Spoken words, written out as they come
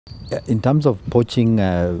In terms of poaching,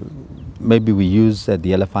 maybe we use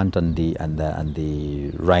the elephant and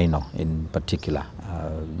the rhino in particular.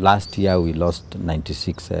 Last year we lost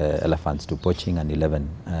 96 elephants to poaching and 11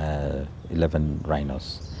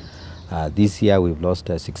 rhinos. This year we've lost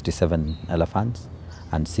 67 elephants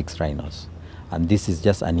and 6 rhinos. And this is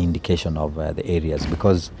just an indication of the areas,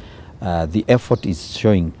 because the effort is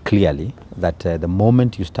showing clearly that the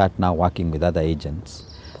moment you start now working with other agents,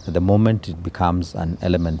 the moment it becomes an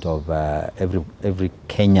element of every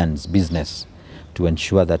Kenyan's business to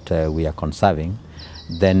ensure that we are conserving,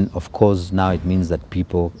 then of course now it means that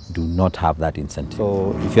people do not have that incentive.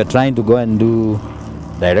 So if you're trying to go and do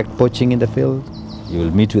direct poaching in the field, you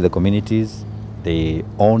will meet with the communities. They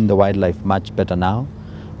own the wildlife much better now,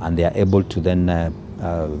 and they are able to then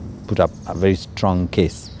put up a very strong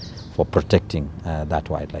case for protecting that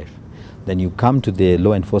wildlife. Then you come to the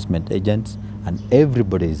law enforcement agents, and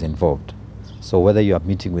everybody is involved. So whether you are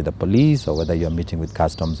meeting with the police or whether you are meeting with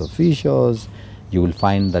customs officials, you will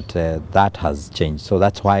find that that has changed. So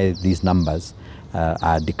that's why these numbers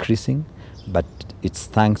are decreasing, but it's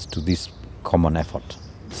thanks to this common effort.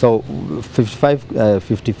 So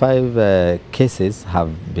 55 cases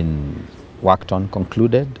have been worked on,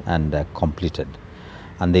 concluded and completed.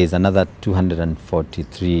 And there is another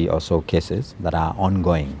 243 or so cases that are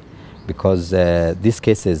ongoing, because these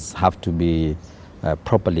cases have to be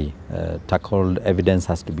properly tackled, evidence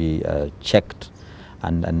has to be checked,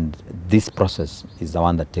 and this process is the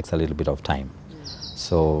one that takes a little bit of time.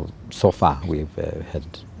 So far we've had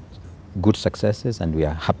good successes, and we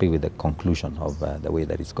are happy with the conclusion of the way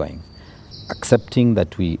that it's going. Accepting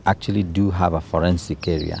that we actually do have a forensic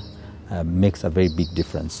area makes a very big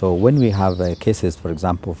difference. So when we have cases, for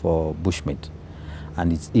example, for bushmeat,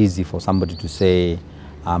 and it's easy for somebody to say,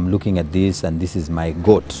 I'm looking at this and this is my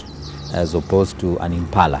goat, as opposed to an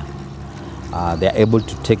impala. They're able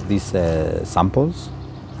to take these samples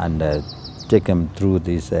and take them through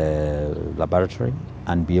this laboratory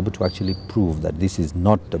and be able to actually prove that this is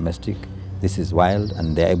not domestic, this is wild,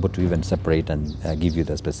 and they're able to even separate and give you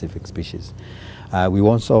the specific species. We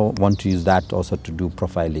also want to use that also to do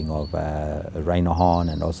profiling of rhino horn,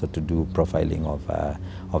 and also to do profiling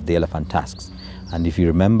of the elephant tusks. And if you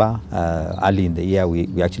remember, early in the year,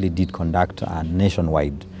 we actually did conduct a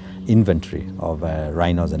nationwide inventory of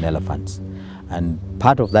rhinos and elephants. And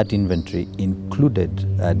part of that inventory included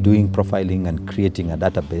doing profiling and creating a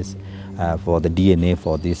database for the DNA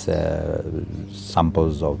for these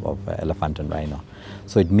samples of elephant and rhino.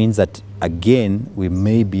 So it means that, again,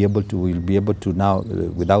 we'll be able to now,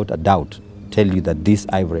 without a doubt, tell you that this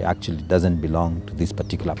ivory actually doesn't belong to this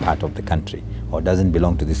particular part of the country, or doesn't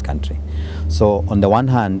belong to this country. So on the one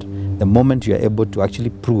hand, the moment you are able to actually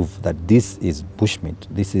prove that this is bushmeat,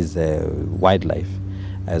 this is wildlife,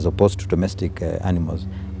 as opposed to domestic animals,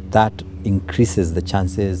 that increases the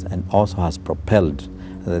chances and also has propelled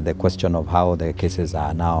the question of how the cases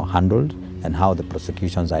are now handled and how the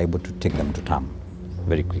prosecutions are able to take them to term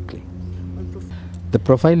very quickly. The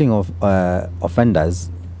profiling of offenders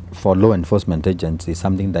for law enforcement agents is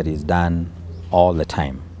something that is done all the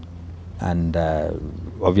time. And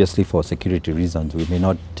obviously for security reasons, we may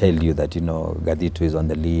not tell you that, Gadito is on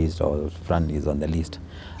the list or Fran is on the list.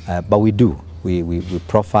 But we do. We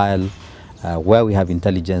profile where we have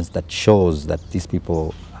intelligence that shows that these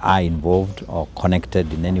people are involved or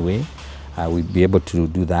connected in any way. We'll be able to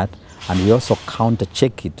do that. And we also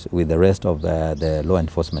counter-check it with the rest of the law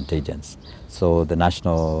enforcement agents. So the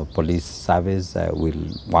National Police Service will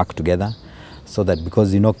work together, so that,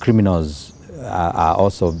 because criminals are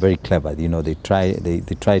also very clever. They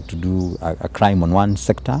try to do a crime on one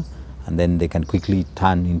sector, and then they can quickly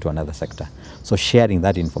turn into another sector. So sharing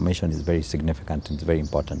that information is very significant and it's very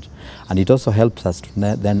important. And it also helps us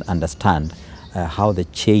to then understand how the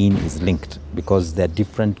chain is linked, because there are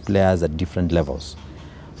different players at different levels.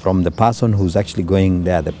 From the person who's actually going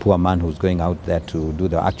there, the poor man who's going out there to do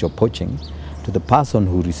the actual poaching, to the person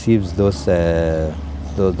who receives those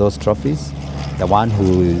trophies, the one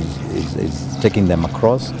who is taking them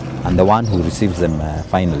across, and the one who receives them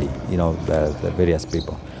finally, the various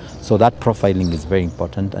people. So that profiling is very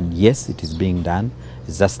important, and yes, it is being done.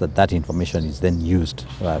 It's just that information is then used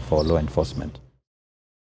for law enforcement.